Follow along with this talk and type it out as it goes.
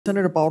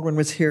Senator Baldwin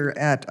was here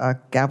at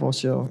Gavel,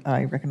 so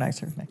I recognize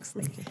her next.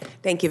 Thank you.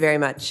 Thank you very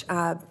much.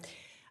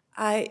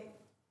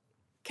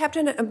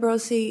 Captain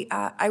Ambrosi,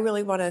 I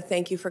really want to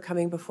thank you for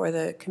coming before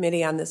the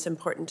committee on this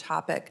important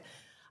topic.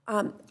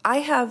 I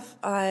have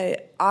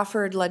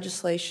offered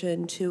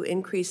legislation to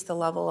increase the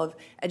level of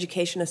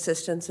education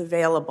assistance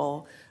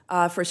available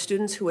for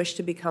students who wish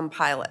to become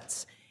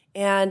pilots.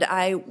 And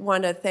I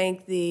want to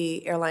thank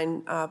the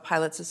Airline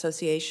Pilots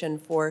Association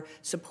for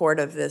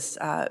support of this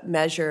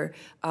measure,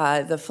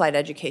 the Flight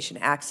Education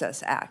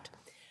Access Act.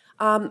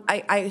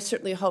 I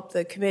certainly hope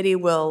the committee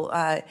will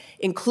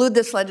include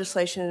this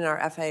legislation in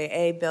our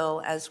FAA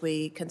bill as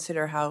we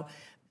consider how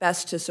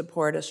best to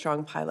support a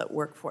strong pilot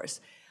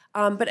workforce.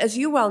 But as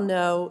you well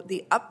know,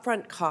 the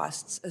upfront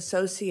costs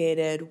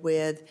associated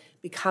with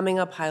becoming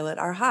a pilot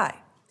are high.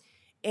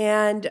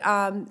 And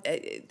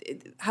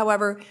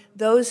however,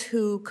 those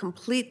who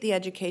complete the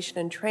education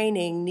and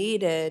training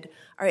needed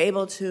are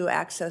able to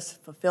access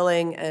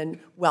fulfilling and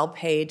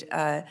well-paid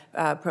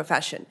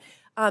profession.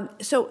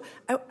 So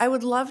I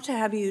would love to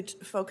have you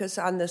focus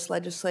on this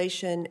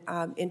legislation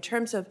in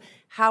terms of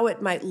how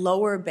it might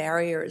lower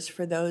barriers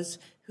for those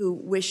who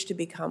wish to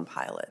become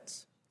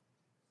pilots.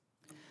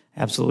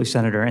 Absolutely,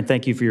 Senator, and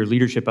thank you for your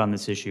leadership on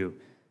this issue.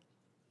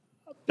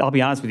 I'll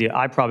be honest with you,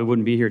 I probably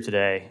wouldn't be here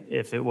today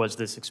if it was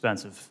this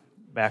expensive.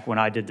 Back when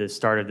I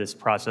started this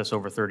process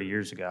over 30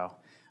 years ago,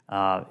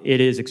 it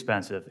is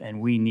expensive,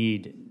 and we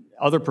need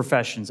other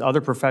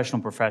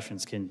professional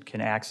professions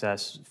can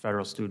access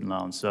federal student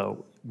loans.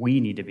 So we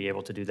need to be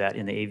able to do that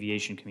in the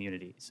aviation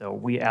community. So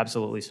we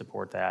absolutely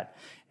support that,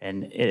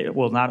 and it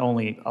will not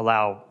only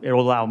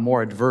allow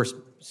more diverse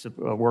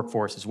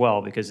workforce as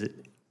well, because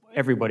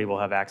everybody will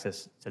have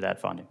access to that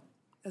funding.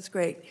 That's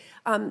great.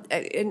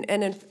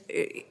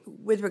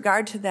 With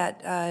regard to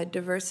that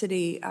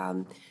diversity,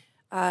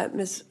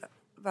 Ms.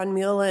 Van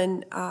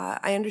Meulen,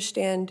 I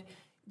understand,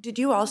 did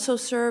you also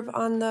serve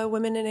on the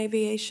Women in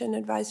Aviation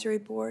Advisory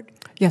Board?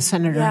 Yes,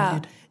 Senator,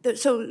 yeah. I did.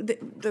 So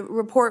the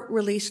report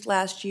released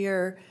last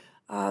year,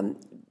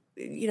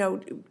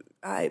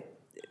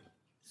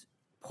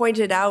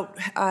 pointed out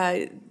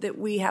that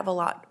we have a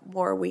lot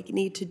more we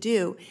need to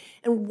do.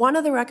 And one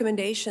of the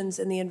recommendations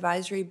in the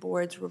advisory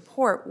board's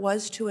report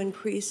was to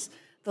increase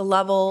the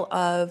level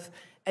of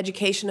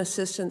education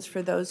assistance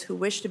for those who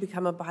wish to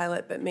become a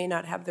pilot but may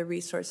not have the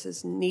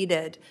resources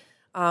needed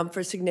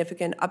for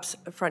significant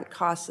upfront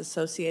costs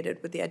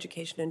associated with the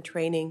education and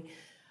training.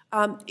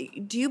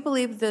 Do you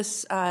believe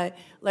this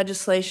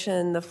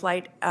legislation, the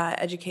Flight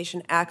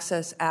Education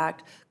Access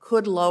Act,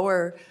 could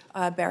lower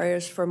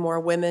barriers for more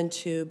women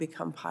to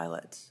become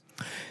pilots?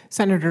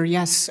 Senator,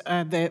 yes.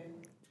 The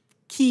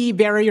key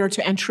barrier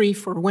to entry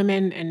for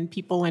women and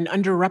people in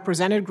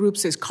underrepresented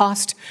groups is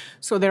cost,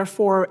 so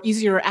therefore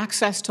easier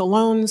access to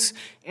loans,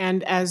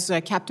 and as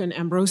Captain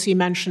Ambrosi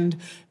mentioned,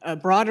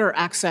 broader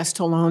access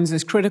to loans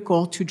is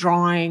critical to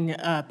drawing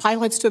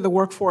pilots to the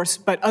workforce,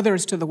 but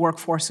others to the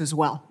workforce as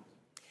well.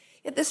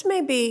 Yeah, this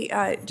may be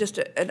just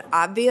an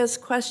obvious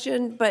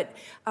question, but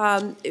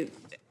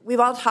we've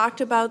all talked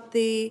about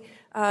the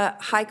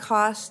high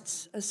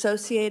costs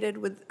associated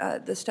with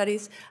the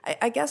studies.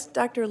 I guess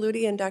Dr.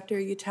 Ludi and Dr.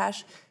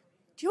 Utash,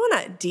 do you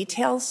want to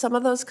detail some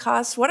of those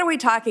costs? What are we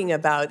talking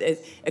about?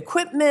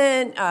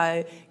 Equipment?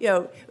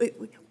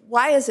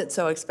 Why is it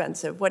so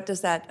expensive? What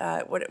does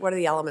that? What are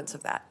the elements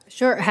of that?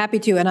 Sure, happy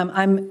to. And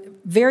I'm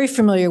very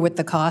familiar with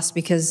the cost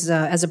because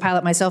as a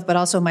pilot myself, but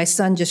also my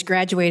son just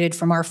graduated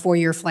from our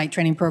 4-year flight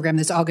training program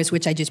this August,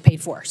 which I just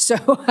paid for. So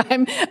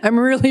I'm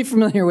really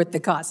familiar with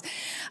the cost.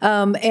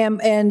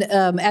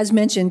 As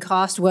mentioned,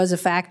 cost was a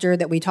factor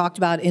that we talked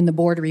about in the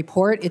board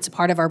report. It's a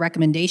part of our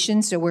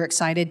recommendation, so we're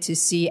excited to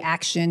see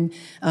action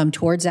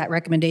towards that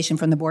recommendation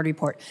from the board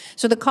report.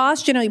 So the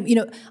cost,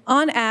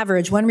 on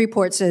average, one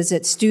report says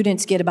that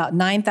students get about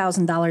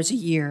 $9,000 a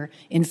year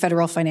in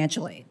federal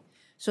financial aid.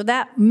 So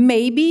that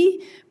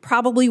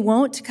probably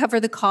won't cover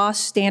the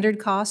standard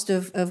cost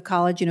of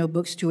college,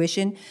 books,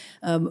 tuition.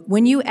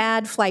 When you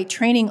add flight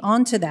training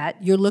onto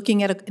that, you're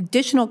looking at an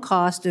additional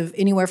cost of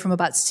anywhere from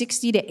about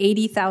 $60,000 to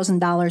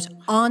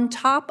 $80,000 on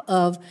top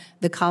of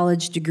the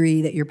college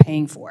degree that you're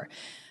paying for.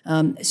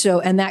 And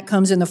that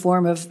comes in the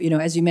form of,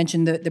 as you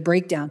mentioned, the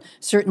breakdown.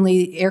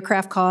 Certainly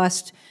aircraft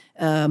cost,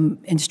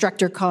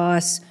 instructor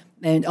costs,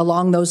 and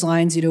along those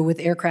lines,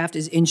 with aircraft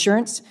is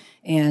insurance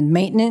and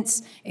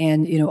maintenance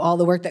and, all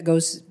the work that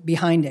goes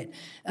behind it.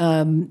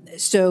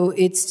 So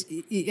it's,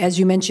 as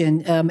you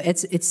mentioned,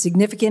 it's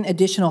significant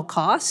additional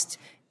cost.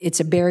 It's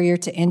a barrier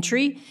to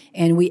entry,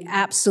 and we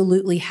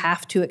absolutely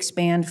have to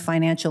expand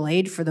financial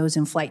aid for those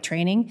in flight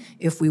training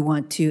if we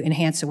want to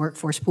enhance the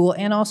workforce pool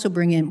and also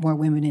bring in more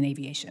women in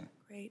aviation.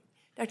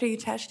 Dr.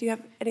 Utash, do you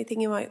have anything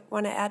you might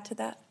want to add to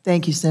that?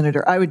 Thank you,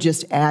 Senator. I would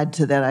just add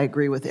to that. I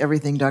agree with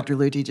everything Dr.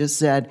 Ludi just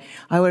said.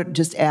 I would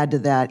just add to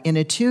that, in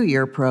a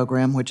 2-year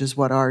program, which is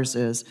what ours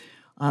is,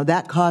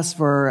 that cost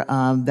for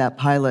that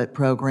pilot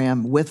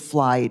program with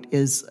flight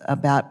is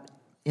about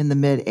in the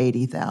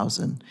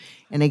mid-$80,000.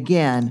 And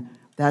again,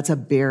 that's a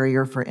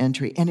barrier for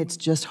entry. And it's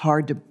just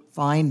hard to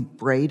find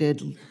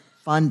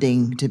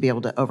funding to be able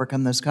to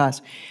overcome those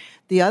costs.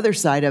 The other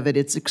side of it,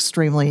 it's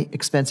extremely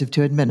expensive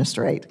to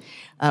administrate.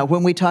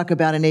 When we talk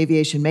about an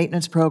aviation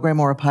maintenance program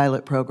or a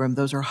pilot program,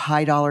 those are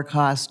high dollar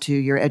costs to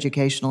your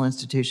educational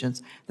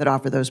institutions that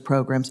offer those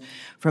programs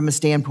from a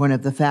standpoint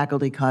of the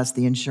faculty costs,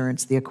 the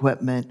insurance, the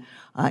equipment,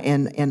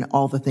 and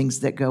all the things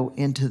that go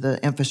into the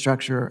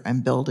infrastructure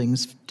and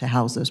buildings to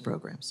house those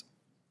programs.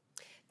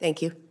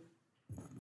 Thank you.